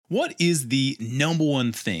What is the number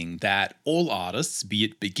one thing that all artists, be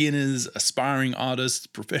it beginners, aspiring artists,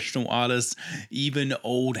 professional artists, even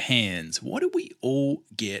old hands, what do we all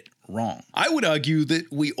get wrong? I would argue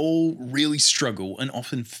that we all really struggle and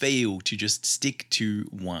often fail to just stick to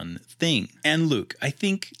one thing. And look, I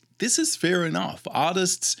think this is fair enough.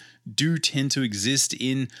 Artists do tend to exist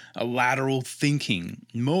in a lateral thinking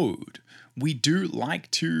mode. We do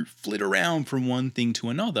like to flit around from one thing to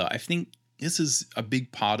another. I think this is a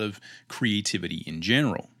big part of creativity in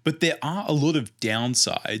general. But there are a lot of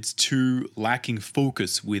downsides to lacking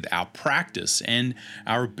focus with our practice and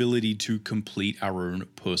our ability to complete our own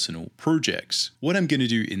personal projects. What I'm going to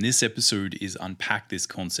do in this episode is unpack this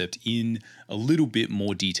concept in a little bit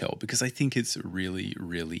more detail because I think it's really,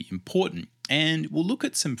 really important. And we'll look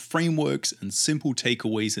at some frameworks and simple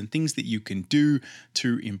takeaways and things that you can do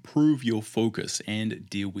to improve your focus and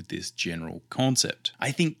deal with this general concept.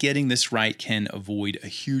 I think getting this right can avoid a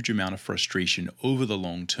huge amount of frustration over the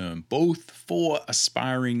long term, both for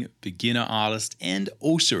aspiring beginner artists and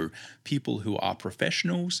also people who are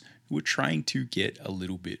professionals who are trying to get a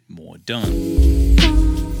little bit more done.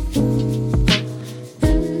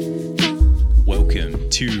 Welcome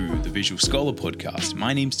to the Visual Scholar Podcast.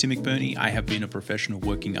 My name's Tim McBurney. I have been a professional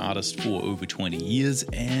working artist for over 20 years,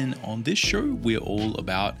 and on this show, we're all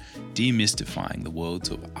about demystifying the worlds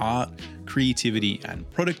of art, creativity, and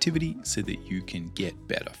productivity so that you can get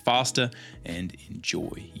better faster and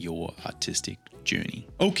enjoy your artistic journey.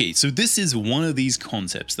 Okay, so this is one of these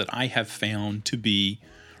concepts that I have found to be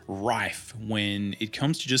rife when it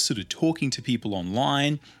comes to just sort of talking to people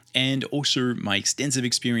online, and also my extensive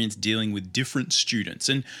experience dealing with different students.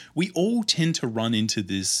 And we all tend to run into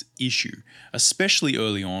this issue, especially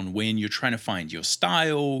early on when you're trying to find your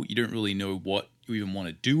style, you don't really know what you even want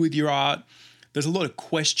to do with your art. There's a lot of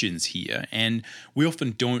questions here, and we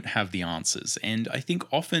often don't have the answers. And I think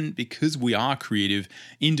often because we are creative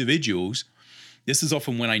individuals, this is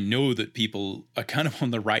often when I know that people are kind of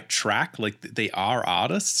on the right track, like they are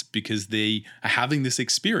artists because they are having this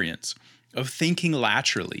experience of thinking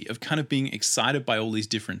laterally, of kind of being excited by all these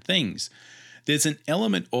different things. There's an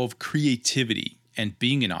element of creativity and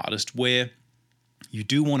being an artist where you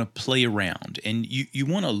do want to play around and you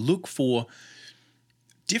want to look for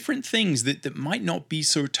different things that might not be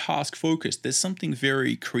so task focused. There's something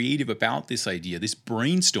very creative about this idea, this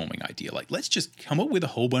brainstorming idea. Like, let's just come up with a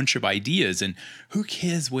whole bunch of ideas, and who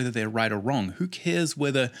cares whether they're right or wrong? Who cares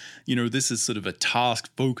whether, this is sort of a task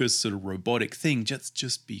focused sort of robotic thing?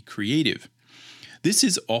 Just be creative. This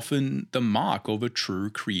is often the mark of a true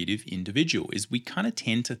creative individual, is we kind of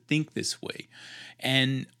tend to think this way.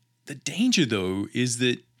 And the danger, though, is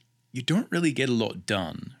that you don't really get a lot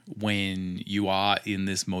done when you are in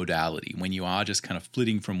this modality, when you are just kind of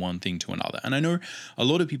flitting from one thing to another. And I know a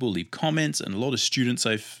lot of people leave comments, and a lot of students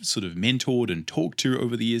I've sort of mentored and talked to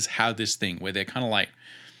over the years have this thing where they're kind of like,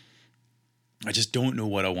 I just don't know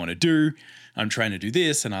what I want to do. I'm trying to do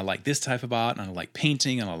this, and I like this type of art, and I like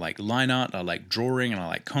painting, and I like line art, and I like drawing, and I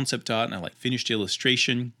like concept art, and I like finished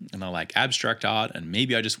illustration, and I like abstract art, and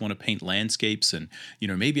maybe I just want to paint landscapes, and,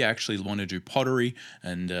 maybe I actually want to do pottery,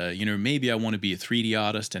 and, maybe I want to be a 3D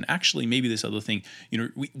artist, and actually maybe this other thing.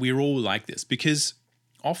 We're all like this because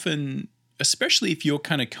often, especially if you're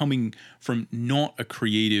kind of coming from not a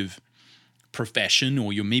creative profession,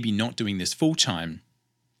 or you're maybe not doing this full time,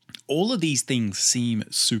 all of these things seem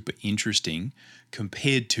super interesting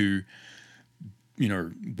compared to,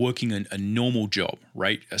 working a normal job,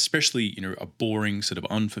 right? Especially, a boring sort of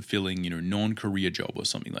unfulfilling, non-career job or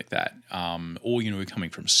something like that. Or, coming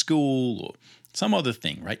from school or some other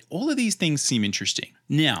thing, right? All of these things seem interesting.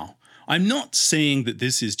 Now, I'm not saying that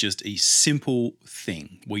this is just a simple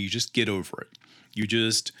thing where you just get over it. You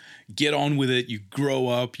just get on with it, you grow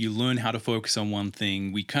up, you learn how to focus on one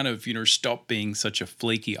thing. We kind of, stop being such a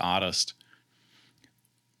flaky artist.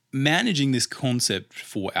 Managing this concept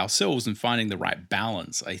for ourselves and finding the right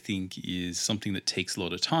balance, I think, is something that takes a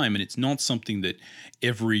lot of time. And it's not something that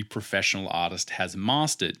every professional artist has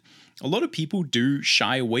mastered. A lot of people do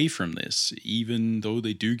shy away from this, even though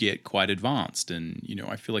they do get quite advanced. And,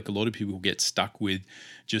 I feel like a lot of people get stuck with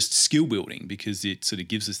just skill building because it sort of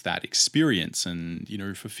gives us that experience and,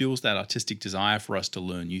 fulfills that artistic desire for us to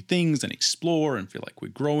learn new things and explore and feel like we're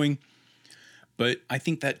growing. But I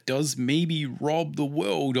think that does maybe rob the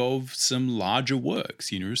world of some larger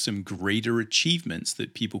works, some greater achievements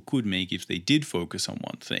that people could make if they did focus on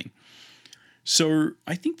one thing. So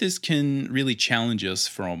I think this can really challenge us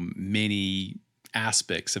from many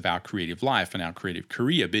aspects of our creative life and our creative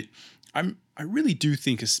career. But I really do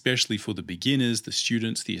think, especially for the beginners, the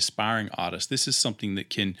students, the aspiring artists, this is something that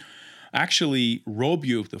can actually rob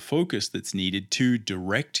you of the focus that's needed to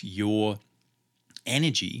direct your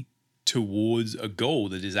energy towards a goal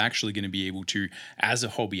that is actually going to be able to, as a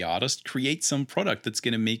hobby artist, create some product that's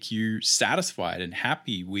going to make you satisfied and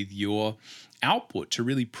happy with your output, to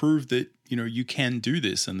really prove that, you can do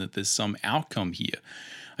this and that there's some outcome here.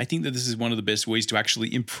 I think that this is one of the best ways to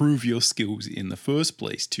actually improve your skills in the first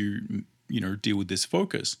place, to, deal with this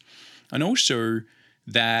focus. And also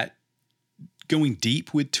that going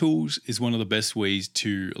deep with tools is one of the best ways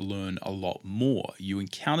to learn a lot more. You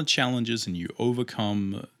encounter challenges and you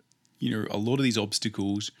overcome, a lot of these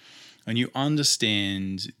obstacles, and you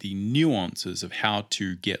understand the nuances of how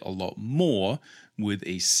to get a lot more with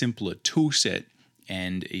a simpler tool set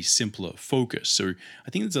and a simpler focus. So I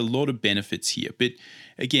think there's a lot of benefits here. But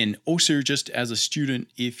again, also just as a student,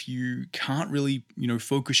 if you can't really,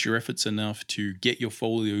 focus your efforts enough to get your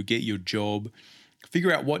folio, get your job,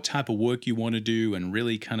 figure out what type of work you want to do and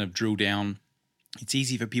really kind of drill down. It's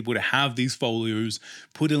easy for people to have these folios,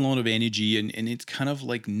 put in a lot of energy, and it's kind of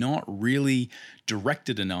like not really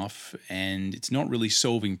directed enough, and it's not really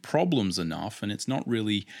solving problems enough, and it's not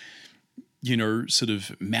really, sort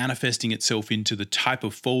of manifesting itself into the type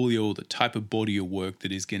of folio, the type of body of work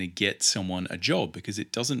that is going to get someone a job, because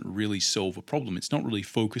it doesn't really solve a problem. It's not really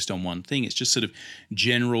focused on one thing. It's just sort of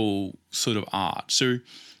general sort of art. So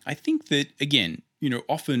I think that, again,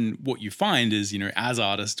 often what you find is, as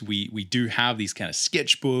artists, we do have these kind of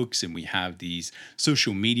sketchbooks and we have these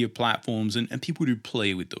social media platforms, and people do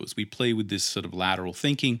play with those. We play with this sort of lateral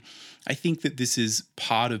thinking. I think that this is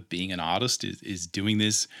part of being an artist, is doing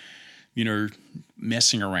this,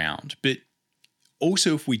 messing around. But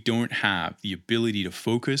also, if we don't have the ability to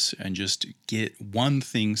focus and just get one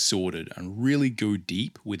thing sorted and really go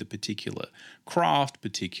deep with a particular craft,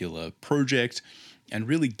 particular project, and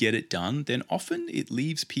really get it done, then often it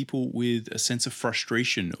leaves people with a sense of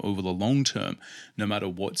frustration over the long term, no matter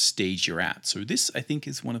what stage you're at. So this, I think,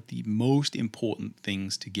 is one of the most important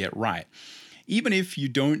things to get right. Even if you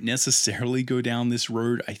don't necessarily go down this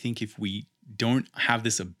road, I think if we don't have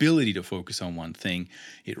this ability to focus on one thing,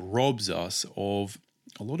 it robs us of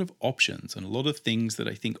a lot of options and a lot of things that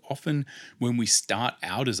I think often when we start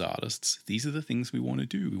out as artists, these are the things we want to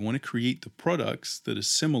do. We want to create the products that are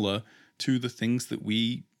similar to the things that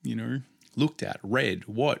we, looked at, read,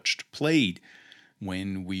 watched, played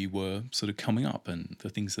when we were sort of coming up, and the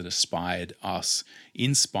things that inspired us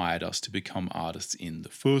to become artists in the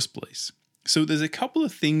first place. So there's a couple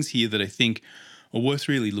of things here that I think are worth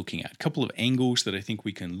really looking at, a couple of angles that I think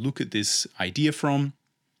we can look at this idea from.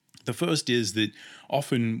 The first is that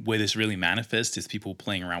often where this really manifests is people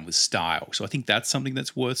playing around with style. So I think that's something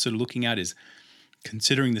that's worth sort of looking at, is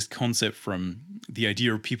considering this concept from the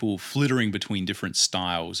idea of people flittering between different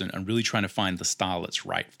styles and really trying to find the style that's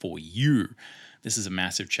right for you. This is a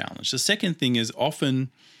massive challenge. The second thing is,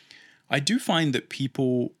 often I do find that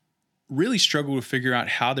people really struggle to figure out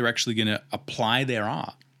how they're actually going to apply their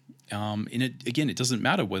art. It doesn't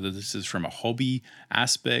matter whether this is from a hobby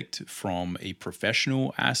aspect, from a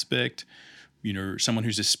professional aspect, someone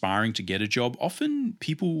who's aspiring to get a job. Often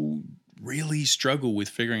people really struggle with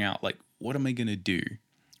figuring out, like, what am I going to do?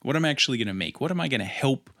 What am I actually going to make? What am I going to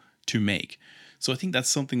help to make? So I think that's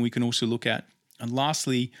something we can also look at. And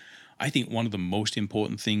lastly, I think one of the most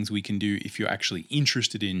important things we can do if you're actually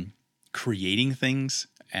interested in creating things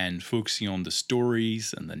and focusing on the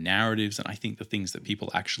stories and the narratives, and I think the things that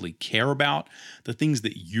people actually care about, the things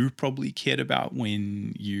that you probably cared about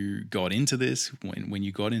when you got into this, when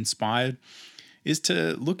you got inspired, is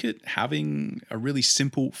to look at having a really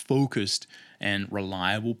simple, focused, and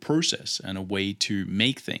reliable process and a way to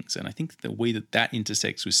make things. And I think the way that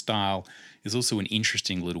intersects with style is also an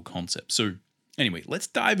interesting little concept. So anyway, let's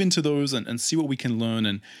dive into those and see what we can learn.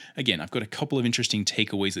 And again, I've got a couple of interesting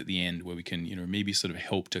takeaways at the end where we can, maybe sort of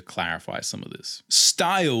help to clarify some of this.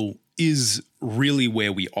 Style is really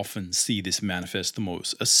where we often see this manifest the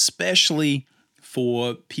most, especially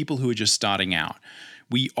for people who are just starting out.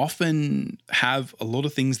 We often have a lot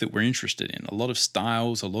of things that we're interested in, a lot of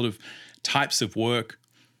styles, a lot of types of work.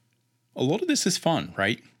 A lot of this is fun,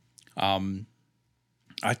 right?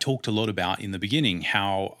 I talked a lot about in the beginning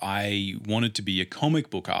how I wanted to be a comic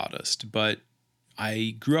book artist, but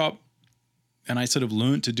I grew up and I sort of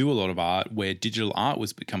learned to do a lot of art where digital art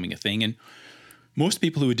was becoming a thing. And most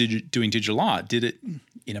people who were doing digital art did it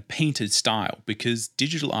in a painted style, because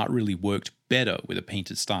digital art really worked better with a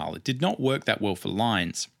painted style. It did not work that well for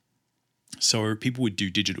lines. So people would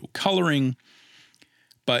do digital coloring,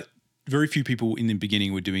 but very few people in the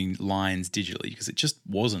beginning were doing lines digitally because it just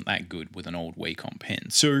wasn't that good with an old Wacom pen.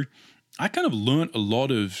 So I kind of learned a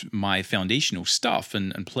lot of my foundational stuff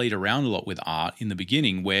and played around a lot with art in the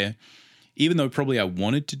beginning, where even though probably I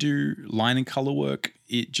wanted to do line and color work,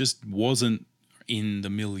 it just wasn't in the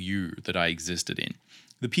milieu that I existed in.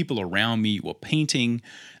 The people around me were painting,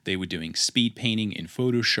 they were doing speed painting in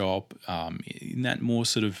Photoshop, in that more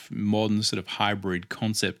sort of modern sort of hybrid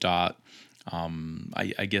concept art,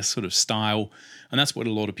 I guess sort of style. And that's what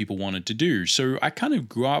a lot of people wanted to do. So I kind of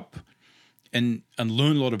grew up and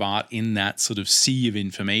learned a lot of art in that sort of sea of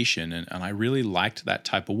information. And I really liked that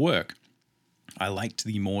type of work. I liked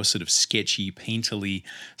the more sort of sketchy, painterly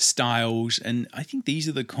styles. And I think these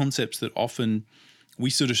are the concepts that often we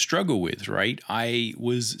sort of struggle with, right? I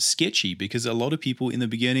was sketchy because a lot of people in the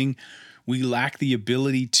beginning, we lack the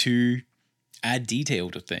ability to add detail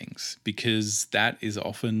to things because that is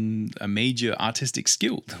often a major artistic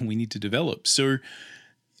skill that we need to develop. So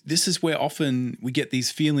this is where often we get these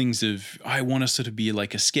feelings of, I want to sort of be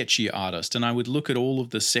like a sketchy artist. And I would look at all of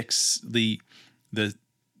the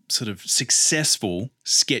sort of successful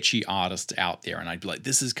sketchy artists out there, and I'd be like,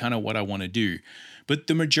 this is kind of what I want to do. But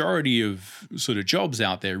the majority of sort of jobs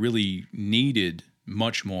out there really needed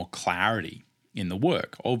much more clarity in the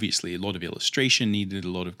work. Obviously, a lot of illustration needed a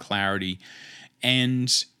lot of clarity.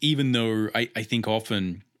 And even though I think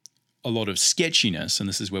often a lot of sketchiness, and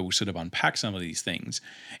this is where we'll sort of unpack some of these things,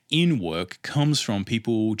 in work comes from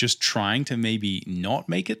people just trying to maybe not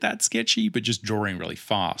make it that sketchy, but just drawing really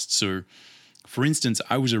fast. So, for instance,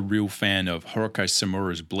 I was a real fan of Haruka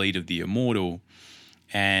Samura's Blade of the Immortal,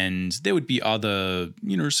 and there would be other,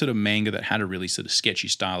 sort of manga that had a really sort of sketchy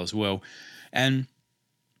style as well. And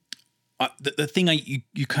the thing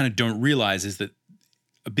you kind of don't realize is that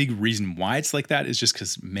a big reason why it's like that is just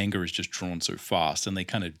because manga is just drawn so fast and they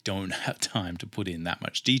kind of don't have time to put in that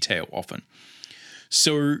much detail often.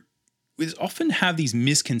 So we often have these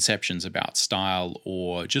misconceptions about style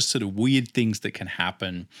or just sort of weird things that can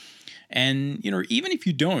happen. And, even if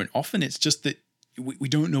you don't, often it's just that we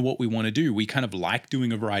don't know what we want to do. We kind of like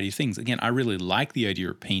doing a variety of things. Again, I really like the idea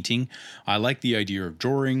of painting. I like the idea of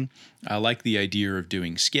drawing. I like the idea of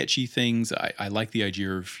doing sketchy things. I like the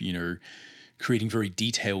idea of, creating very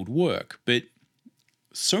detailed work. But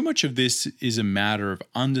so much of this is a matter of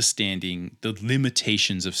understanding the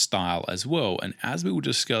limitations of style as well. And as we will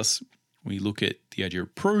discuss when we look at the idea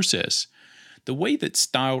of process, the way that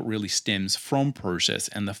style really stems from process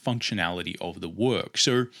and the functionality of the work.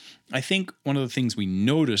 So I think one of the things we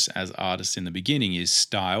notice as artists in the beginning is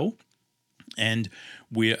style, and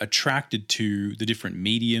we're attracted to the different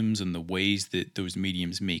mediums and the ways that those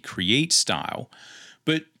mediums may create style.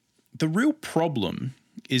 But the real problem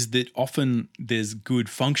is that often there's good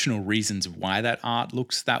functional reasons why that art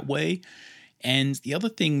looks that way. And the other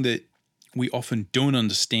thing that we often don't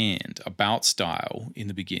understand about style in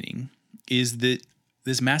the beginning is that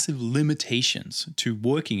there's massive limitations to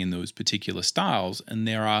working in those particular styles, and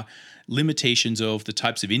there are limitations of the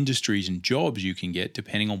types of industries and jobs you can get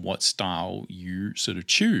depending on what style you sort of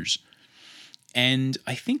choose. And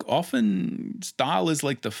I think often style is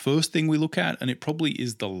like the first thing we look at, and it probably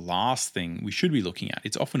is the last thing we should be looking at.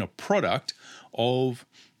 It's often a product of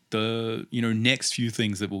the, next few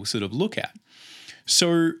things that we'll sort of look at.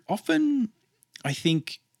 So often I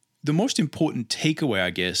think the most important takeaway,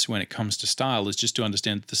 I guess, when it comes to style is just to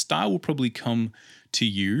understand that the style will probably come to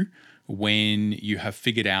you when you have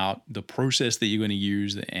figured out the process that you're going to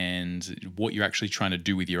use and what you're actually trying to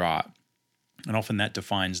do with your art. And often that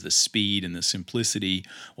defines the speed and the simplicity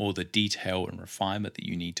or the detail and refinement that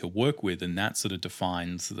you need to work with. And that sort of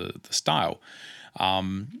defines the style.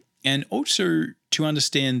 And also to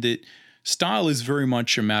understand that style is very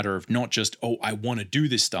much a matter of not just, I want to do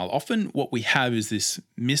this style. Often what we have is this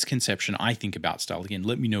misconception, I think, about style. Again,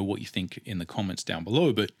 let me know what you think in the comments down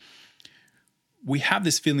below. But we have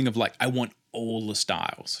this feeling of like, I want all the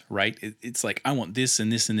styles, right? It's like, I want this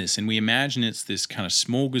and this and this. And we imagine it's this kind of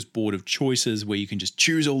smorgasbord of choices where you can just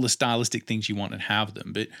choose all the stylistic things you want and have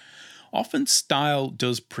them. But often style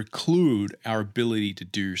does preclude our ability to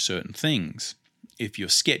do certain things. If you're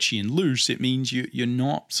sketchy and loose, it means you're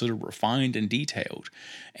not sort of refined and detailed.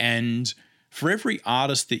 And for every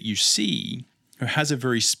artist that you see who has a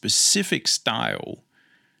very specific style,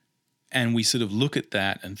 and we sort of look at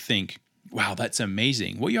that and think, wow, that's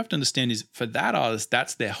amazing. What you have to understand is for that artist,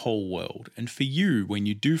 that's their whole world. And for you, when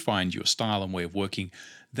you do find your style and way of working,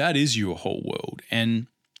 that is your whole world. And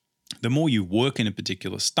the more you work in a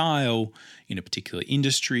particular style, in a particular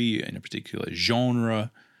industry, in a particular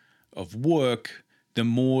genre of work, the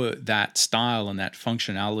more that style and that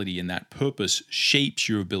functionality and that purpose shapes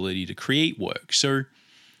your ability to create work. So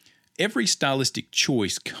every stylistic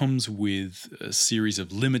choice comes with a series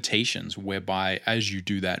of limitations whereby as you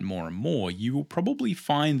do that more and more, you will probably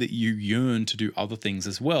find that you yearn to do other things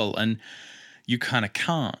as well, and you kind of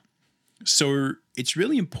can't. So it's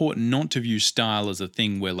really important not to view style as a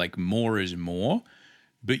thing where like more is more,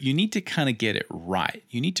 but you need to kind of get it right.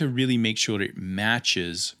 You need to really make sure that it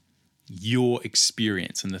matches your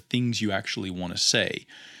experience and the things you actually want to say.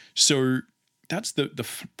 So that's the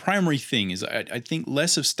primary thing is I think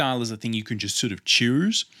less of style is a thing you can just sort of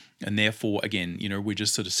choose. And therefore, again, we're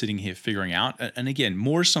just sort of sitting here figuring out. And again,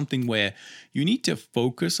 more something where you need to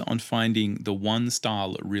focus on finding the one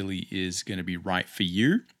style that really is going to be right for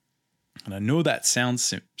you. And I know that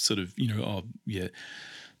sounds sort of, oh, yeah,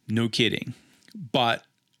 no kidding. But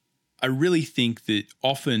I really think that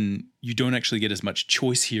often you don't actually get as much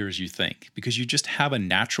choice here as you think because you just have a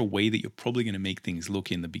natural way that you're probably going to make things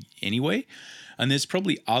look in the anyway. And there's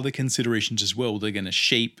probably other considerations as well that are going to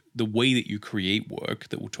shape the way that you create work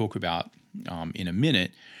that we'll talk about in a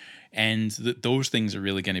minute. And those things are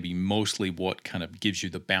really going to be mostly what kind of gives you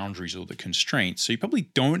the boundaries or the constraints. So you probably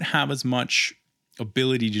don't have as much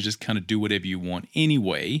ability to just kind of do whatever you want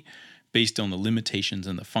anyway, based on the limitations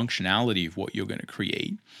and the functionality of what you're going to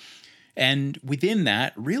create. And within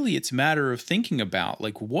that, really, it's a matter of thinking about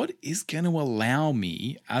like, what is going to allow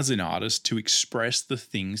me as an artist to express the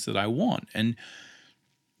things that I want? And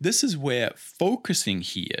this is where focusing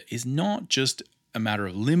here is not just a matter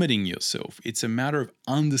of limiting yourself. It's a matter of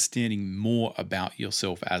understanding more about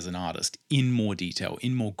yourself as an artist in more detail,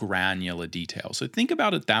 in more granular detail. So think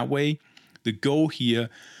about it that way. The goal here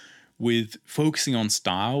with focusing on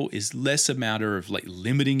style is less a matter of like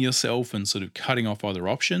limiting yourself and sort of cutting off other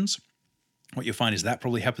options. What you'll find is that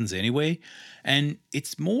probably happens anyway. And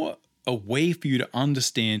it's more a way for you to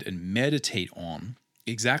understand and meditate on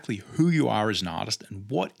exactly who you are as an artist and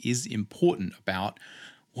what is important about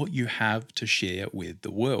what you have to share with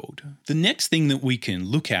the world. The next thing that we can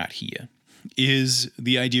look at here is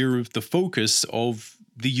the idea of the focus of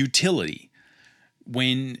the utility.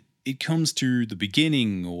 When it comes to the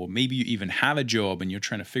beginning, or maybe you even have a job and you're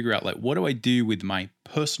trying to figure out like, what do I do with my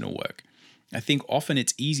personal work? I think often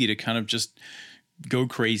it's easy to kind of just go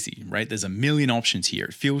crazy, right? There's a million options here.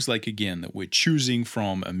 It feels like, again, that we're choosing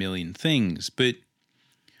from a million things. But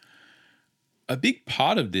a big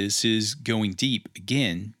part of this is going deep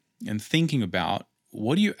again and thinking about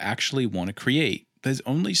what do you actually want to create? There's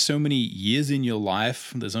only so many years in your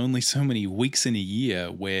life. There's only so many weeks in a year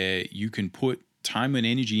where you can put time and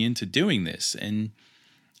energy into doing this. And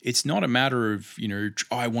it's not a matter of,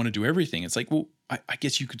 I want to do everything. It's like, well, I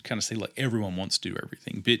guess you could kind of say like everyone wants to do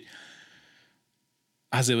everything. But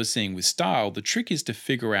as I was saying with style, the trick is to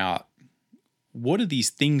figure out what are these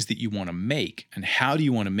things that you want to make and how do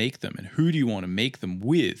you want to make them and who do you want to make them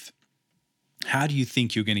with? How do you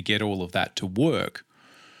think you're going to get all of that to work?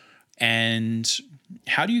 And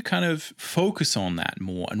how do you kind of focus on that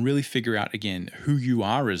more and really figure out, again, who you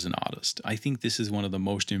are as an artist? I think this is one of the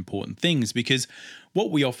most important things because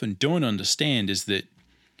what we often don't understand is that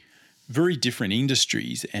very different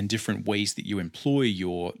industries and different ways that you employ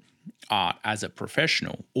your art as a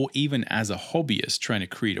professional or even as a hobbyist trying to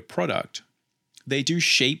create a product, they do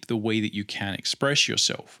shape the way that you can express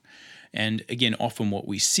yourself. And again, often what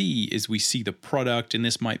we see is we see the product, and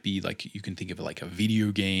this might be like, you can think of it like a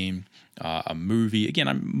video game, a movie. Again,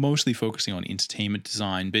 I'm mostly focusing on entertainment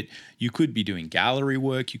design, but you could be doing gallery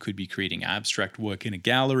work. You could be creating abstract work in a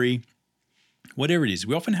gallery. Whatever it is,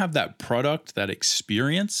 we often have that product, that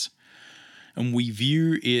experience, and we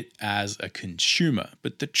view it as a consumer.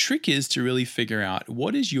 But the trick is to really figure out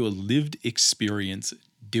what is your lived experience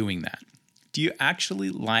doing that? Do you actually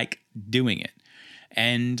like doing it?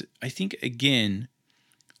 And I think, again,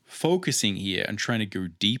 focusing here and trying to go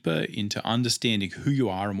deeper into understanding who you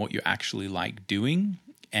are and what you actually like doing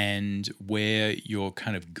and where you're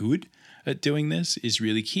kind of good at doing this is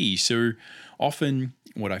really key. So often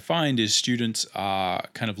what I find is students are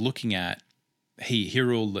kind of looking at, hey,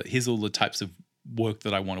 here's all the types of work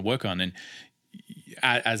that I want to work on. And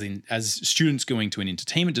as students going to an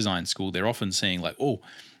entertainment design school, they're often saying like, oh,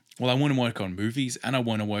 well, I want to work on movies and I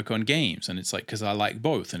want to work on games. And it's like, because I like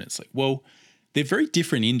both. And it's like, well, they're very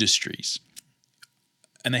different industries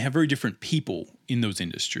and they have very different people in those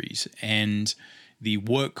industries. And the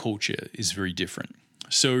work culture is very different.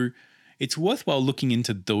 So it's worthwhile looking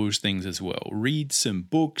into those things as well. Read some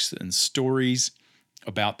books and stories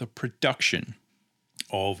about the production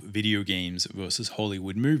of video games versus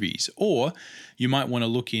Hollywood movies. Or you might want to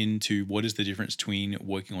look into what is the difference between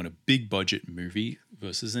working on a big budget movie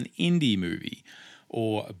versus an indie movie,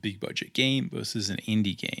 or a big budget game versus an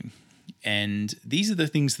indie game. And these are the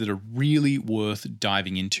things that are really worth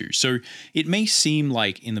diving into. So it may seem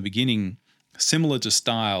like in the beginning, similar to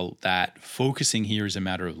style, that focusing here is a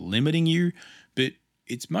matter of limiting you, but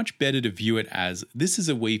it's much better to view it as this is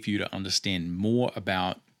a way for you to understand more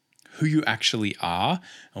about who you actually are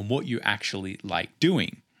and what you actually like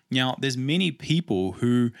doing. Now, there's many people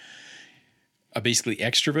who are basically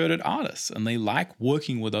extroverted artists and they like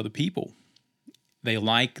working with other people. They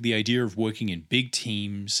like the idea of working in big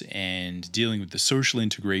teams and dealing with the social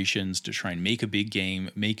integrations to try and make a big game,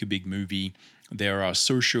 make a big movie. There are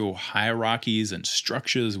social hierarchies and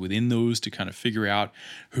structures within those to kind of figure out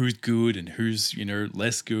who's good and who's,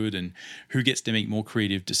 less good and who gets to make more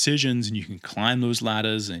creative decisions. And you can climb those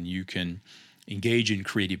ladders and you can engage in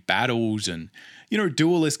creative battles and, do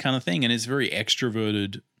all this kind of thing. And it's a very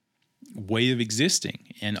extroverted way of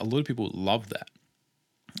existing. And a lot of people love that.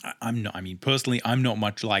 Personally, I'm not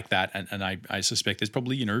much like that. And I suspect there's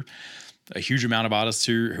probably, a huge amount of artists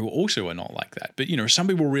who also are not like that. But, some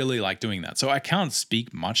people really like doing that. So I can't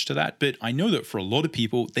speak much to that. But I know that for a lot of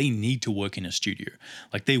people, they need to work in a studio.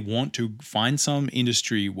 Like they want to find some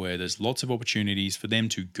industry where there's lots of opportunities for them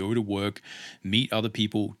to go to work, meet other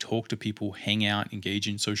people, talk to people, hang out, engage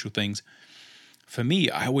in social things. For me,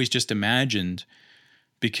 I always just imagined,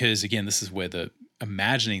 because again, this is where the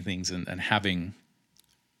imagining things and having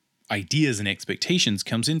ideas and expectations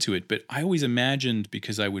comes into it. But I always imagined,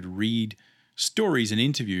 because I would read stories and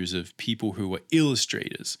interviews of people who were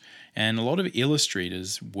illustrators. And a lot of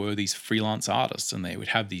illustrators were these freelance artists, and they would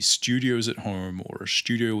have these studios at home or a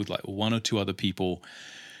studio with like one or two other people.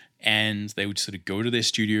 And they would sort of go to their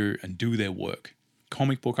studio and do their work.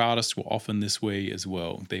 Comic book artists were often this way as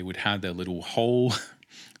well. They would have their little hole,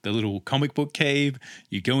 their little comic book cave.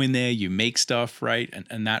 You go in there, you make stuff, right?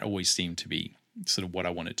 And that always seemed to be sort of what I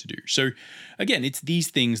wanted to do. So again, it's these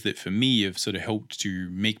things that for me have sort of helped to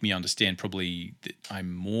make me understand probably that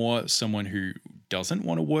I'm more someone who doesn't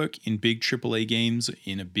want to work in big AAA games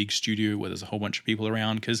in a big studio where there's a whole bunch of people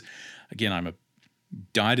around. Because again, I'm a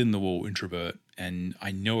dyed-in-the-wool introvert. And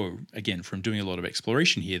I know, again, from doing a lot of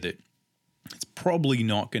exploration here, that it's probably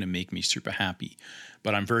not going to make me super happy.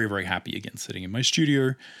 But I'm very, very happy, again, sitting in my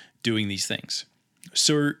studio doing these things.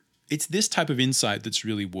 So it's this type of insight that's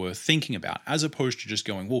really worth thinking about, as opposed to just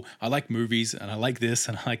going, well, I like movies and I like this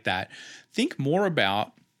and I like that. Think more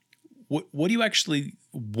about what do you actually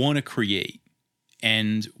want to create,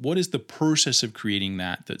 and what is the process of creating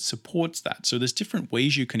that supports that. So there's different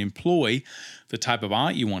ways you can employ the type of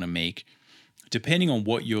art you want to make, depending on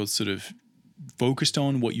what you're sort of focused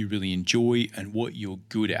on, what you really enjoy, and what you're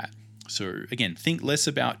good at. So again, think less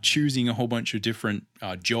about choosing a whole bunch of different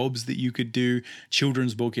jobs that you could do: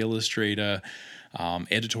 children's book illustrator,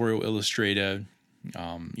 editorial illustrator,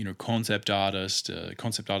 concept artist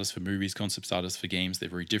for movies, concept artist for games. They're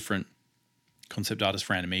very different. Concept artist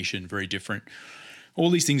for animation, very different. All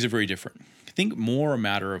these things are very different. Think more a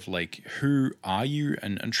matter of like, who are you,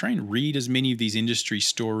 and try and read as many of these industry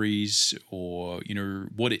stories, or,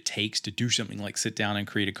 what it takes to do something like sit down and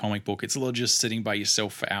create a comic book. It's a lot just sitting by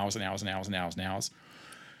yourself for hours and hours and hours and hours and hours.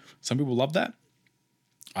 Some people love that.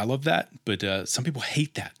 I love that. But some people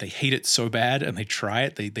hate that. They hate it so bad, and they try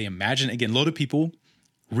it. They imagine, again, a lot of people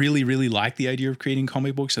really, really like the idea of creating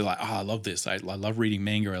comic books. They're like, oh, I love this. I love reading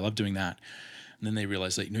manga. I love doing that. And then they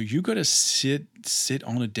realize, like, no, you got to sit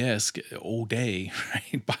on a desk all day,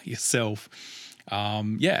 right, by yourself.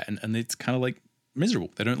 And it's kind of like miserable.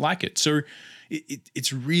 They don't like it. So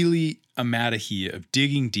it's really a matter here of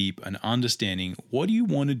digging deep and understanding, what do you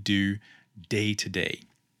want to do day to day,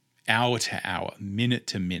 hour to hour, minute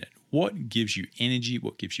to minute? What gives you energy?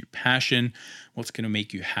 What gives you passion? What's going to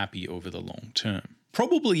make you happy over the long term?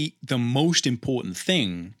 Probably the most important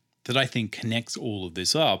thing that I think connects all of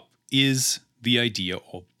this up is the idea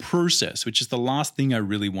of process, which is the last thing I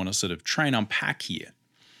really want to sort of try and unpack here.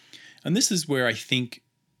 And this is where I think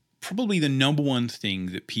probably the number one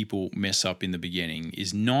thing that people mess up in the beginning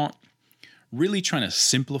is not really trying to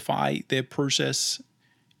simplify their process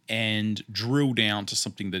and drill down to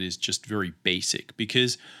something that is just very basic.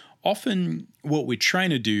 Because often what we're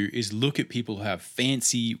trying to do is look at people who have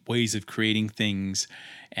fancy ways of creating things,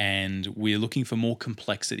 and we're looking for more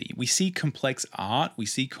complexity. We see complex art, we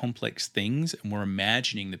see complex things, and we're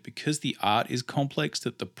imagining that because the art is complex,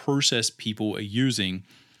 that the process people are using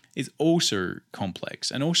is also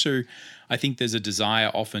complex. And also, I think there's a desire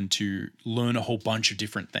often to learn a whole bunch of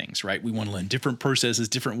different things, right? We want to learn different processes,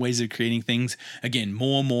 different ways of creating things. Again,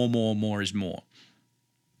 more is more.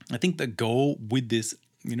 I think the goal with this,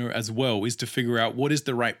 as well, is to figure out what is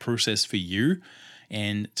the right process for you,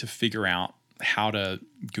 and to figure out how to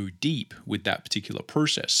go deep with that particular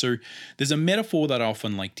process. So there's a metaphor that I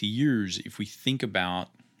often like to use if we think about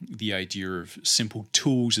the idea of simple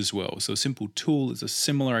tools as well. So a simple tool is a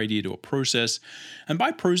similar idea to a process. And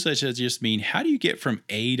by process, I just mean, how do you get from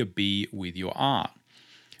A to B with your art?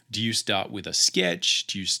 Do you start with a sketch?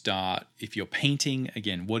 Do you start, if you're painting,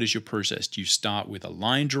 again, what is your process? Do you start with a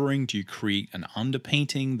line drawing? Do you create an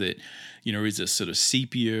underpainting that, is a sort of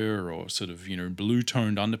sepia or sort of, blue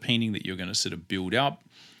toned underpainting that you're going to sort of build up?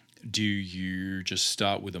 Do you just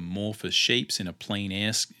start with amorphous shapes in a plein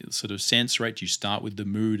air sort of sense, right? Do you start with the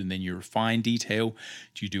mood and then you refine detail?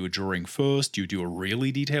 Do you do a drawing first? Do you do a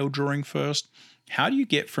really detailed drawing first? How do you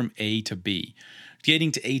get from A to B?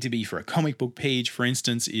 Getting to A to B for a comic book page, for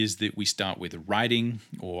instance, is that we start with writing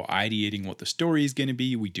or ideating what the story is going to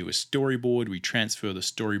be. We do a storyboard. We transfer the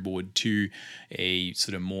storyboard to a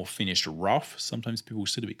sort of more finished rough. Sometimes people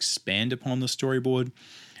sort of expand upon the storyboard,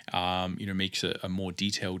 makes a more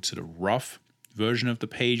detailed sort of rough version of the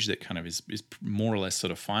page that kind of is more or less sort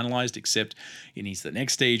of finalized, except it needs the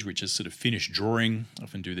next stage, which is sort of finished drawing. I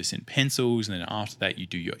often do this in pencils, and then after that you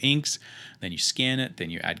do your inks, then you scan it, then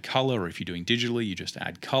you add color, or if you're doing digitally, you just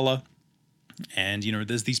add color. And,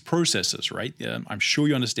 there's these processes, right? I'm sure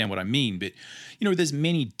you understand what I mean, but, there's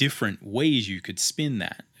many different ways you could spin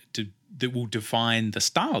that will define the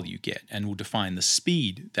style you get and will define the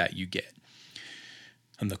speed that you get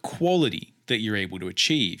and the quality that you're able to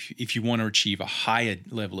achieve. If you want to achieve a higher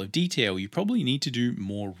level of detail, you probably need to do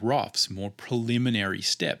more roughs, more preliminary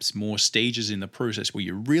steps, more stages in the process where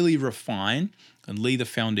you really refine and lay the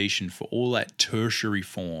foundation for all that tertiary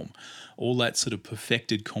form, all that sort of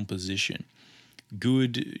perfected composition.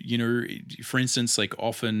 Good, for instance, like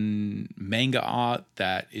often manga art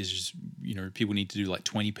that is, people need to do like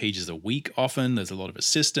 20 pages a week often. There's a lot of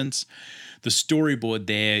assistance. The storyboard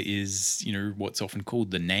there is, what's often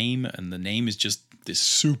called the name, and the name is just this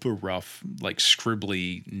super rough, like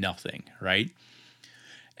scribbly nothing, right?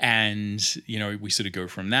 And, we sort of go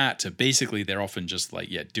from that to basically they're often just like,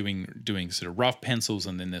 doing sort of rough pencils,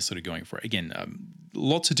 and then they're sort of going for, again,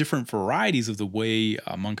 lots of different varieties of the way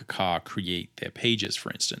mangaka create their pages, for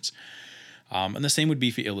instance. And the same would be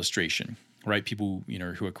for illustration, right? People,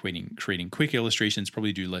 who are creating quick illustrations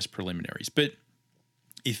probably do less preliminaries. But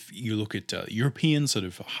if you look at European sort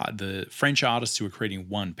of the French artists who are creating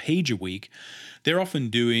one page a week, they're often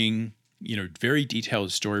doing very detailed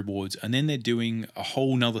storyboards, and then they're doing a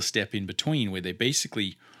whole nother step in between where they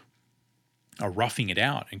basically are roughing it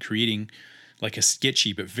out and creating like a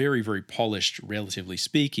sketchy but very, very polished, relatively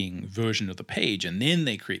speaking, version of the page. And then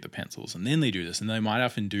they create the pencils, and then they do this. And they might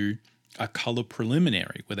often do a color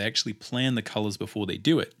preliminary where they actually plan the colors before they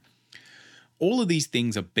do it. All of these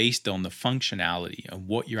things are based on the functionality of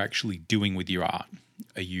what you're actually doing with your art.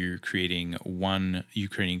 Are you creating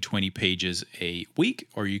 20 pages a week,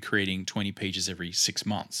 or are you creating 20 pages every 6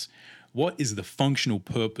 months? What is the functional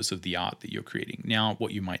purpose of the art that you're creating? Now,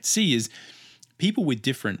 what you might see is people with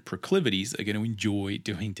different proclivities are going to enjoy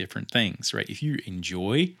doing different things, right? If you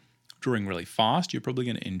enjoy drawing really fast, you're probably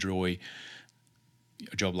going to enjoy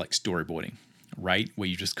a job like storyboarding, right? Where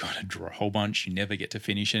you just got to draw a whole bunch. You never get to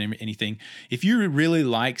finish anything. If you really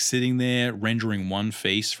like sitting there rendering one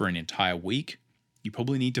face for an entire week, you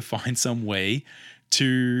probably need to find some way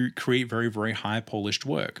to create very, very high polished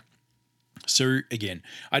work. So again,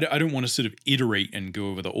 I don't want to sort of iterate and go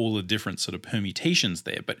over all the different sort of permutations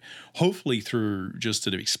there, but hopefully through just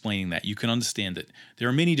sort of explaining that, you can understand that there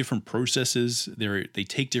are many different processes. They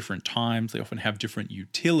take different times. They often have different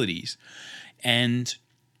utilities. And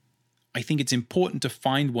I think it's important to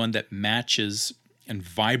find one that matches and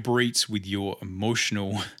vibrates with your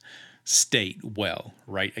emotional state well,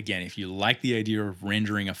 right? Again, if you like the idea of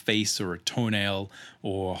rendering a face or a toenail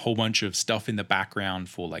or a whole bunch of stuff in the background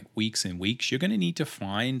for like weeks and weeks, you're going to need to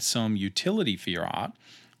find some utility for your art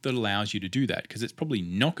that allows you to do that, because it's probably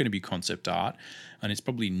not going to be concept art, and it's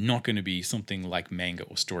probably not going to be something like manga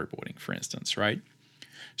or storyboarding, for instance, right?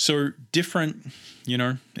 So different,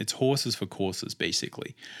 it's horses for courses,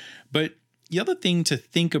 basically. But the other thing to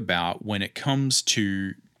think about when it comes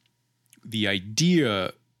to the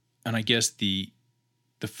idea, and I guess the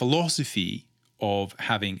philosophy of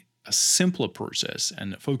having a simpler process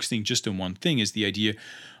and focusing just on one thing, is the idea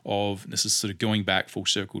of, this is sort of going back full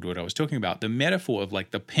circle to what I was talking about, the metaphor of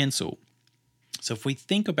like the pencil. So if we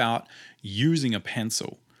think about using a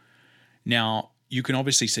pencil, now you can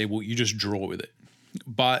obviously say, well, you just draw with it.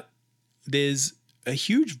 But there's a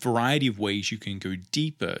huge variety of ways you can go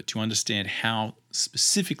deeper to understand how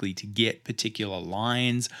specifically to get particular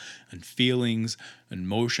lines and feelings and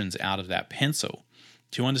motions out of that pencil.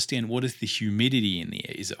 To understand, what is the humidity in the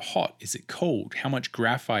air? Is it hot? Is it cold? How much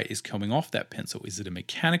graphite is coming off that pencil? Is it a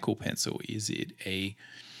mechanical pencil? Is it a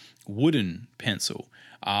wooden pencil?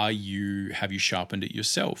 Have you sharpened it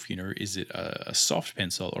yourself? Is it a soft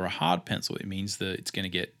pencil or a hard pencil? It means that it's going to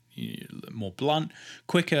get more blunt,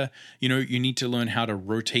 quicker. You need to learn how to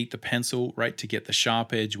rotate the pencil, right, to get the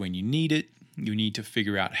sharp edge when you need it. You need to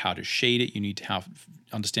figure out how to shade it. You need to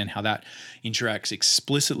understand how that interacts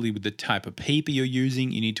explicitly with the type of paper you're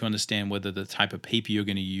using. You need to understand whether the type of paper you're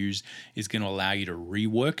going to use is going to allow you to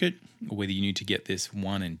rework it, or whether you need to get this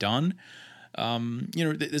one and done.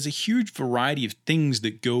 There's a huge variety of things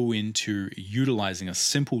that go into utilizing a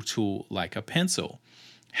simple tool like a pencil.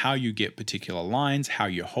 How you get particular lines, how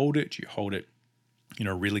you hold it. Do you hold it,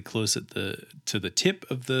 really close to the tip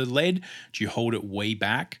of the lead? Do you hold it way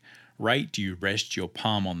back? Right? Do you rest your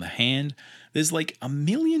palm on the hand? There's like a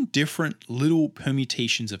million different little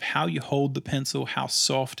permutations of how you hold the pencil, how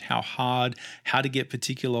soft, how hard, how to get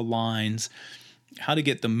particular lines, how to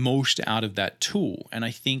get the most out of that tool. And I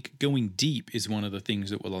think going deep is one of the things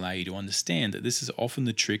that will allow you to understand that this is often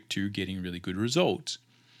the trick to getting really good results.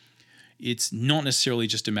 It's not necessarily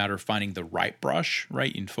just a matter of finding the right brush,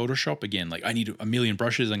 right? In Photoshop, again, like I need a million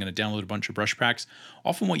brushes, I'm going to download a bunch of brush packs.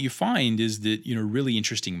 Often what you find is that, really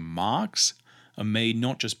interesting marks are made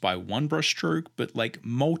not just by one brush stroke, but like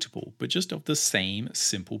multiple, but just of the same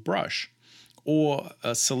simple brush. Or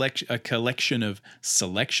a collection of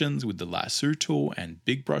selections with the lasso tool and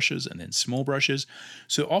big brushes and then small brushes.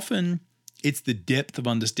 So often it's the depth of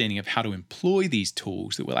understanding of how to employ these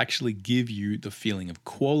tools that will actually give you the feeling of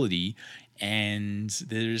quality. And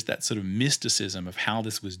there's that sort of mysticism of how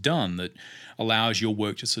this was done that allows your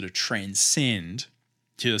work to sort of transcend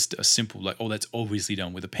just a simple, like, oh, that's obviously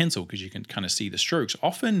done with a pencil, because you can kind of see the strokes.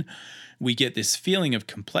 Often we get this feeling of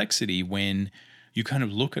complexity when you kind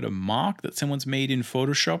of look at a mark that someone's made in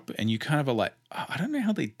Photoshop and you kind of are like, oh, I don't know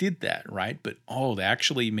how they did that, right? But, they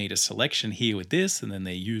actually made a selection here with this, and then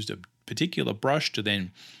they used a particular brush to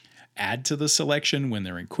then add to the selection when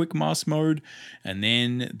they're in quick mask mode. And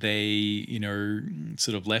then they,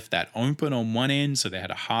 sort of left that open on one end. So they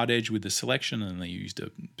had a hard edge with the selection, and they used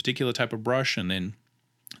a particular type of brush. And then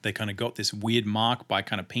they kind of got this weird mark by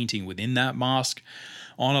kind of painting within that mask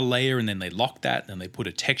on a layer, and then they locked that, and then they put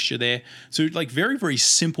a texture there. So like very, very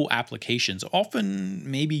simple applications, often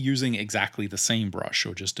maybe using exactly the same brush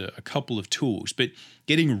or just a couple of tools, but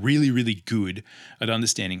getting really, really good at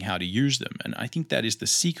understanding how to use them. And I think that is the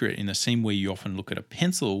secret, in the same way you often look at a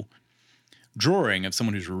pencil drawing of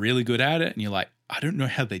someone who's really good at it, and you're like, I don't know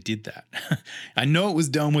how they did that. I know it was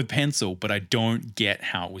done with pencil, but I don't get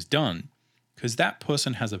how it was done. Because that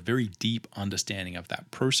person has a very deep understanding of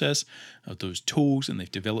that process, of those tools, and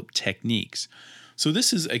they've developed techniques. So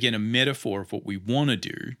this is, again, a metaphor of what we want to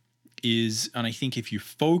do is, and I think if you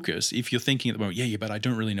focus, if you're thinking at the moment, yeah, but I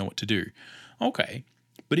don't really know what to do. Okay,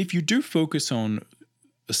 but if you do focus on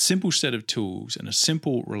a simple set of tools and a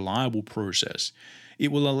simple, reliable process,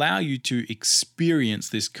 it will allow you to experience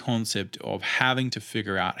this concept of having to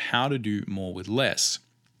figure out how to do more with less.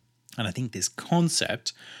 And I think this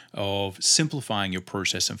concept of simplifying your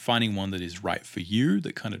process and finding one that is right for you,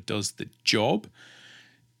 that kind of does the job,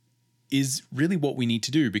 is really what we need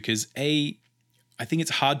to do. Because I think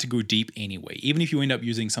it's hard to go deep anyway. Even if you end up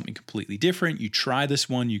using something completely different, you try this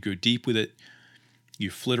one, you go deep with it, you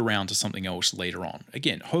flit around to something else later on.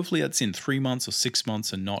 Again, hopefully that's in 3 months or 6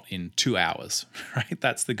 months and not in 2 hours, right?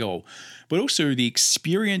 That's the goal. But also the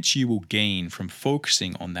experience you will gain from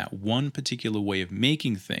focusing on that one particular way of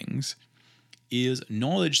making things is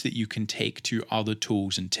knowledge that you can take to other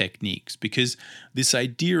tools and techniques, because this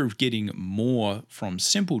idea of getting more from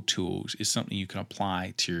simple tools is something you can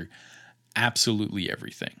apply to absolutely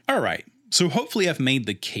everything. All right, so hopefully I've made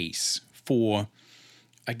the case for,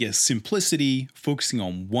 I guess, simplicity, focusing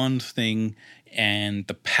on one thing, and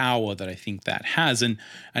the power that I think that has, and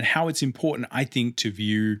how it's important, I think, to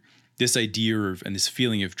view this idea of, and this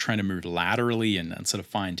feeling of trying to move laterally and sort of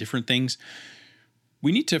find different things.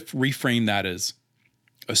 We need to reframe that as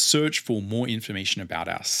a search for more information about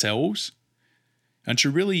ourselves, and to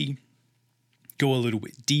really go a little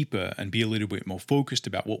bit deeper and be a little bit more focused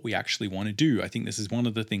about what we actually want to do. I think this is one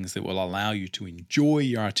of the things that will allow you to enjoy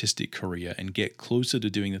your artistic career and get closer to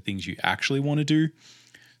doing the things you actually want to do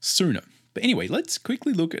sooner. But anyway, let's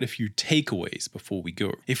quickly look at a few takeaways before we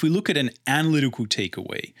go. If we look at an analytical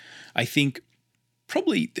takeaway, I think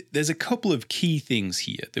probably there's a couple of key things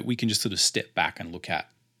here that we can just sort of step back and look at,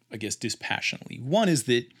 I guess, dispassionately. One is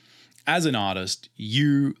that as an artist,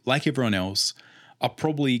 you, like everyone else, are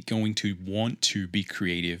probably going to want to be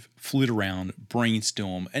creative, flit around,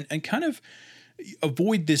 brainstorm, and kind of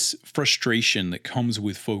avoid this frustration that comes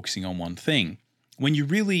with focusing on one thing. When you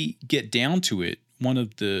really get down to it, one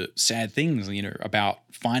of the sad things, about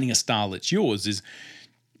finding a style that's yours is,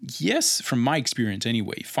 yes, from my experience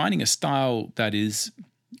anyway, finding a style that is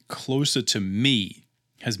closer to me,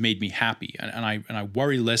 has made me happy. And I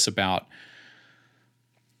worry less about,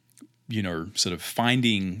 sort of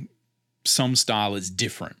finding some style is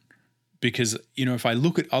different. Because, if I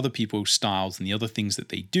look at other people's styles and the other things that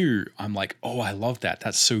they do, I'm like, oh, I love that.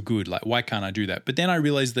 That's so good. Like, why can't I do that? But then I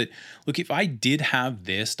realized that, look, if I did have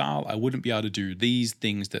their style, I wouldn't be able to do these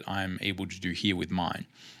things that I'm able to do here with mine.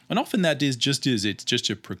 And often that is it's just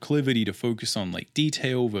a proclivity to focus on like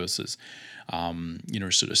detail versus,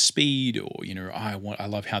 sort of speed, or, I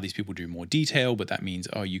love how these people do more detail, but that means,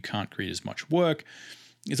 oh, you can't create as much work.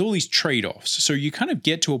 It's all these trade-offs. So you kind of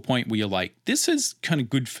get to a point where you're like, this is kind of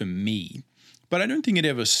good for me, but I don't think it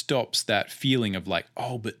ever stops that feeling of like,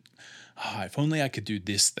 if only I could do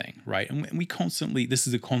this thing, right? And we constantly, this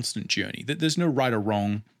is a constant journey. There's no right or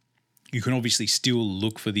wrong. You can obviously still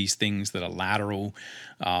look for these things that are lateral,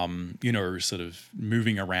 sort of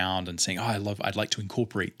moving around and saying, I'd like to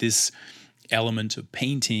incorporate this element of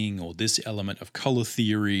painting, or this element of color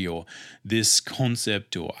theory, or this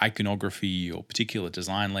concept or iconography or particular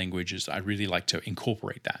design languages. I really like to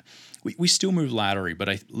incorporate that. We still move laterally,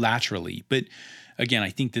 but again, I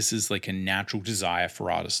think this is like a natural desire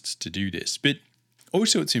for artists to do this. But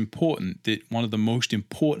also it's important that one of the most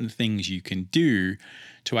important things you can do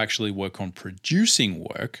to actually work on producing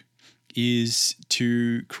work is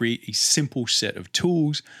to create a simple set of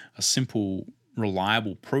tools, a simple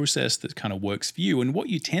reliable process that kind of works for you. And what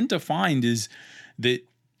you tend to find is that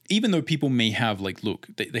even though people may have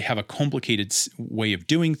they have a complicated way of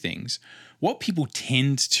doing things, what people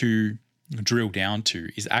tend to drill down to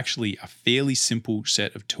is actually a fairly simple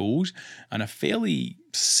set of tools and a fairly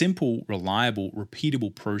simple, reliable,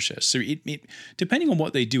 repeatable process. So it depending on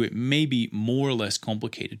what they do, it may be more or less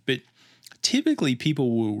complicated, but typically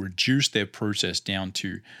people will reduce their process down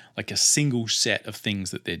to like a single set of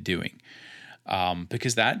things that they're doing.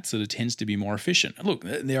 Because that sort of tends to be more efficient. Look,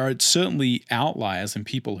 there are certainly outliers and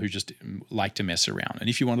people who just like to mess around. And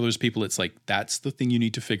if you're one of those people, it's like, that's the thing you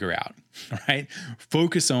need to figure out, right?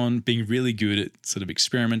 Focus on being really good at sort of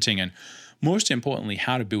experimenting, and most importantly,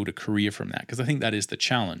 how to build a career from that. Because I think that is the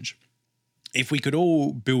challenge. If we could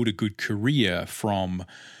all build a good career from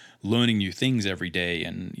learning new things every day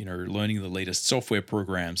and, learning the latest software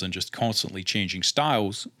programs and just constantly changing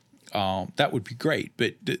styles, that would be great.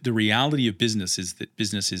 But the reality of business is that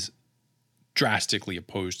business is drastically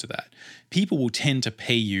opposed to that. People will tend to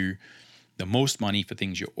pay you the most money for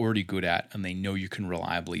things you're already good at and they know you can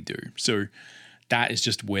reliably do. So that is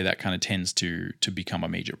just where that kind of tends to become a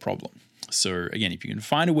major problem. So again, if you can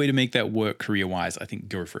find a way to make that work career-wise, I think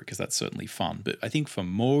go for it, because that's certainly fun. But I think for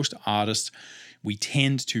most artists, we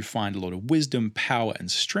tend to find a lot of wisdom, power, and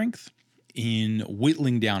strength in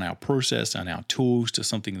whittling down our process and our tools to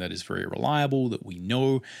something that is very reliable, that we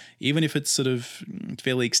know, even if it's sort of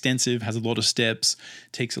fairly extensive, has a lot of steps,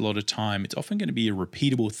 takes a lot of time, it's often going to be a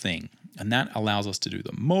repeatable thing. And that allows us to do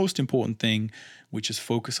the most important thing, which is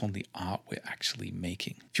focus on the art we're actually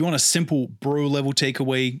making. If you want a simple bro level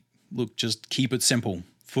takeaway, look, just keep it simple.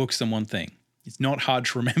 Focus on one thing. It's not hard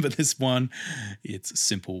to remember this one. It's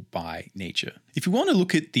simple by nature. If you want to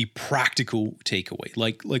look at the practical takeaway,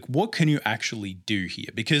 like what can you actually do here?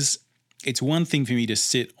 Because it's one thing for me to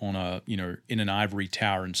sit on in an ivory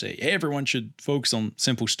tower and say, hey, everyone should focus on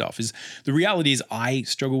simple stuff. The reality is I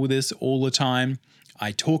struggle with this all the time.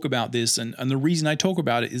 I talk about this, and the reason I talk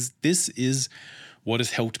about it is this is what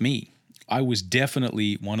has helped me. I was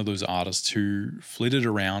definitely one of those artists who flitted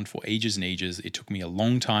around for ages and ages. It took me a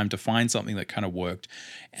long time to find something that kind of worked.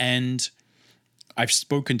 And I've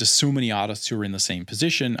spoken to so many artists who are in the same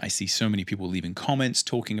position. I see so many people leaving comments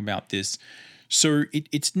talking about this. So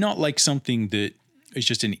it's not like something that is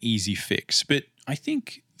just an easy fix. But I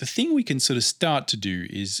think the thing we can sort of start to do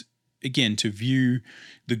is, again, to view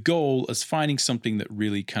the goal as finding something that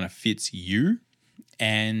really kind of fits you,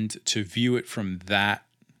 and to view it from that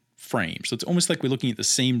frame. So it's almost like we're looking at the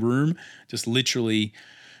same room, just literally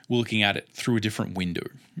we're looking at it through a different window.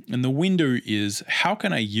 And the window is, how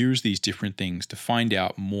can I use these different things to find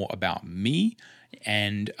out more about me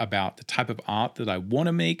and about the type of art that I want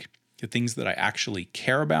to make, the things that I actually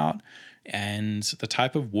care about, and the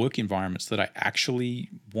type of work environments that I actually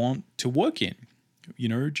want to work in.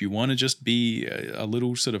 Do you want to just be a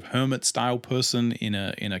little sort of hermit style person in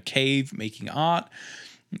a cave making art?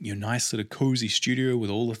 Your nice sort of cozy studio with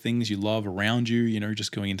all the things you love around you,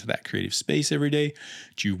 just going into that creative space every day?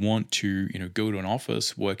 Do you want to, go to an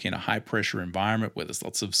office, work in a high pressure environment where there's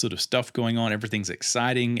lots of sort of stuff going on, everything's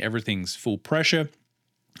exciting, everything's full pressure?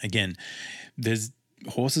 Again, there's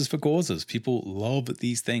horses for causes. People love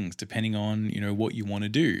these things depending on, what you want to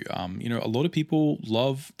do. A lot of people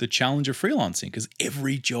love the challenge of freelancing because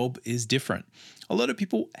every job is different. A lot of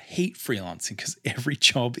people hate freelancing because every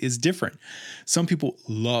job is different. Some people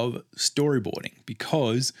love storyboarding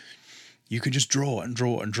because you can just draw and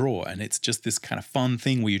draw and draw. And it's just this kind of fun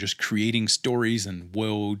thing where you're just creating stories and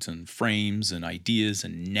worlds and frames and ideas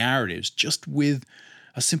and narratives just with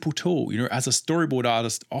a simple tool. As a storyboard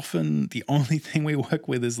artist, often the only thing we work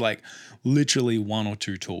with is like literally one or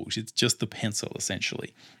two tools. It's just the pencil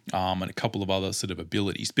essentially, and a couple of other sort of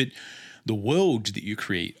abilities. But the worlds that you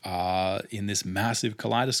create are in this massive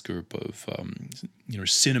kaleidoscope of,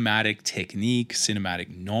 cinematic technique,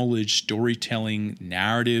 cinematic knowledge, storytelling,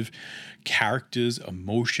 narrative, characters,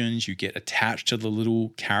 emotions. You get attached to the little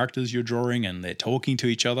characters you're drawing and they're talking to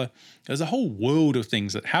each other. There's a whole world of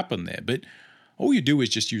things that happen there, but all you do is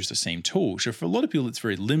just use the same tool. So for a lot of people, it's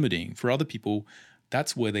very limiting. For other people,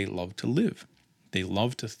 that's where they love to live. They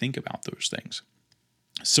love to think about those things.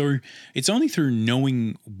 So it's only through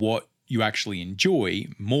knowing what you actually enjoy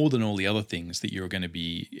more than all the other things that you're going to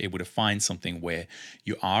be able to find something where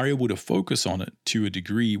you are able to focus on it to a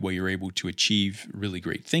degree where you're able to achieve really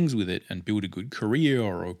great things with it and build a good career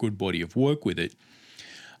or a good body of work with it.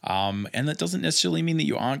 And that doesn't necessarily mean that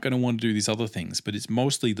you aren't going to want to do these other things, but it's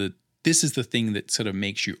mostly this is the thing that sort of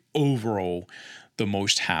makes you overall the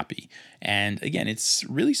most happy. And again, it's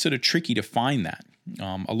really sort of tricky to find that.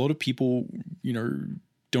 A lot of people,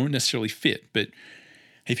 don't necessarily fit, but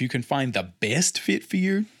if you can find the best fit for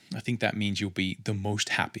you, I think that means you'll be the most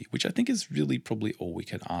happy, which I think is really probably all we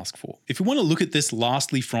can ask for. If we want to look at this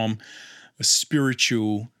lastly from a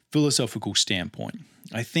spiritual, philosophical standpoint,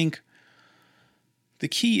 I think the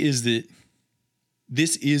key is that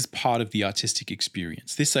this is part of the artistic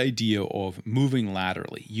experience, this idea of moving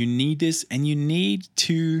laterally. You need this, and you need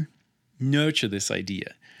to nurture this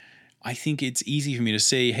idea. I think it's easy for me to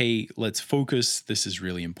say, hey, let's focus. This is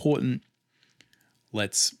really important.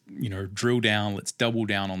 Let's, drill down. Let's double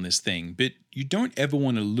down on this thing. But you don't ever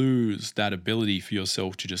want to lose that ability for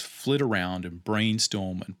yourself to just flit around and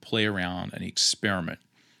brainstorm and play around and experiment.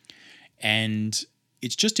 And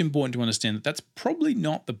it's just important to understand that that's probably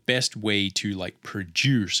not the best way to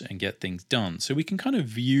produce and get things done. So we can kind of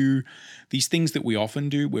view these things that we often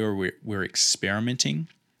do where we're experimenting.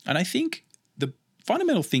 And I think the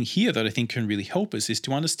fundamental thing here that I think can really help us is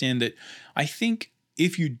to understand that I think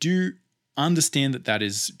if you do understand that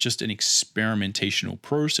is just an experimentational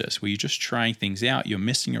process where you're just trying things out, you're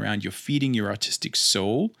messing around, you're feeding your artistic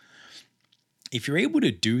soul. If you're able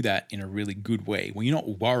to do that in a really good way, when you're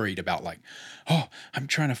not worried about I'm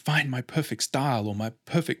trying to find my perfect style or my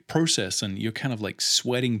perfect process, and you're kind of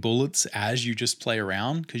sweating bullets as you just play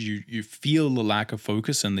around because you feel the lack of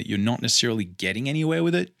focus and that you're not necessarily getting anywhere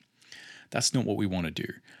with it, that's not what we want to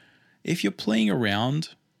do. If you're playing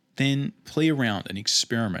around, then play around and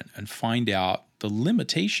experiment and find out the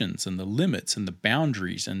limitations and the limits and the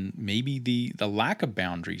boundaries and maybe the lack of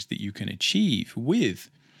boundaries that you can achieve with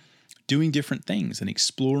doing different things and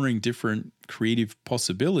exploring different creative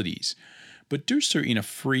possibilities, but do so in a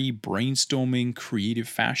free, brainstorming, creative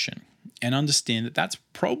fashion. And understand that that's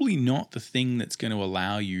probably not the thing that's going to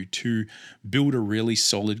allow you to build a really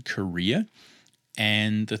solid career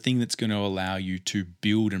and the thing that's going to allow you to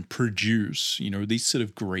build and produce, these sort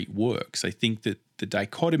of great works. I think that the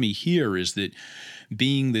dichotomy here is that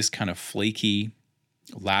being this kind of flaky,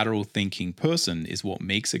 lateral thinking person is what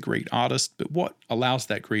makes a great artist, but what allows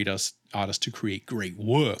that great artist to create great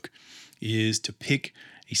work is to pick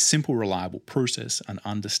a simple, reliable process and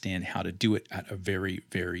understand how to do it at a very,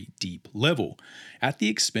 very deep level at the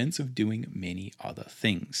expense of doing many other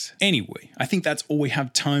things. Anyway, I think that's all we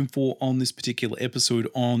have time for on this particular episode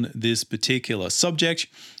on this particular subject.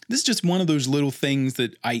 This is just one of those little things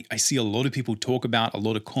that I see a lot of people talk about, a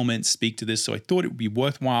lot of comments speak to this, so I thought it would be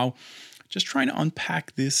worthwhile just trying to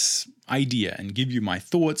unpack this idea and give you my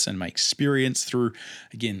thoughts and my experience through,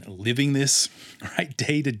 again, living this right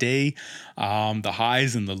day to day, the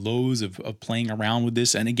highs and the lows of playing around with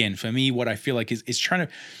this. And again, for me, what I feel like is trying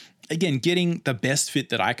to, again, getting the best fit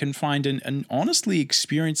that I can find and honestly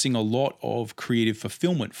experiencing a lot of creative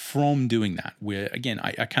fulfillment from doing that, where, again,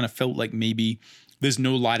 I kind of felt like maybe there's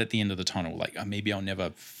no light at the end of the tunnel.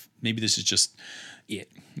 Maybe this is just it.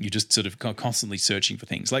 You're just sort of constantly searching for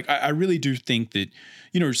things. I really do think that,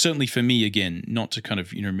 certainly for me, again, not to kind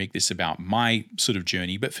of, make this about my sort of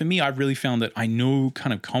journey, but for me, I've really found that I know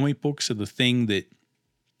kind of comic books are the thing that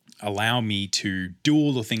allow me to do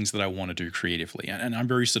all the things that I want to do creatively. And I'm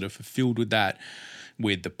very sort of fulfilled with that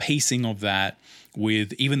with the pacing of that,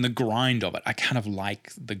 with even the grind of it. I kind of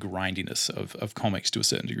like the grindiness of comics to a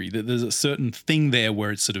certain degree. There's a certain thing there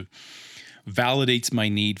where it sort of validates my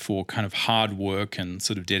need for kind of hard work and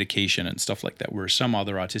sort of dedication and stuff like that, where some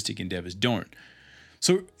other artistic endeavors don't.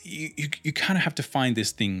 So you kind of have to find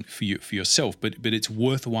this thing for yourself, but it's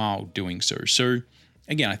worthwhile doing so. So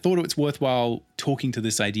again, I thought it was worthwhile talking to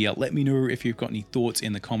this idea. Let me know if you've got any thoughts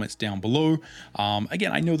in the comments down below.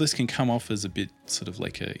 Again, I know this can come off as a bit sort of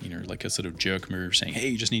like a sort of jerk move, saying, hey,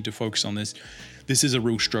 you just need to focus on this. This is a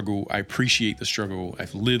real struggle. I appreciate the struggle.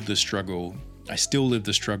 I've lived the struggle. I still live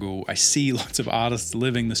the struggle. I see lots of artists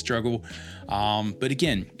living the struggle. But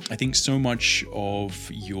again, I think so much of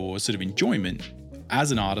your sort of enjoyment as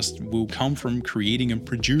an artist will come from creating and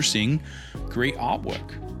producing great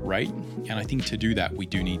artwork, right? And I think to do that, we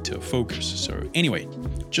do need to focus. So anyway,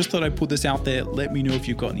 just thought I'd put this out there. Let me know if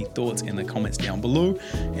you've got any thoughts in the comments down below,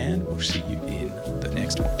 and we'll see you in the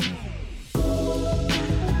next one.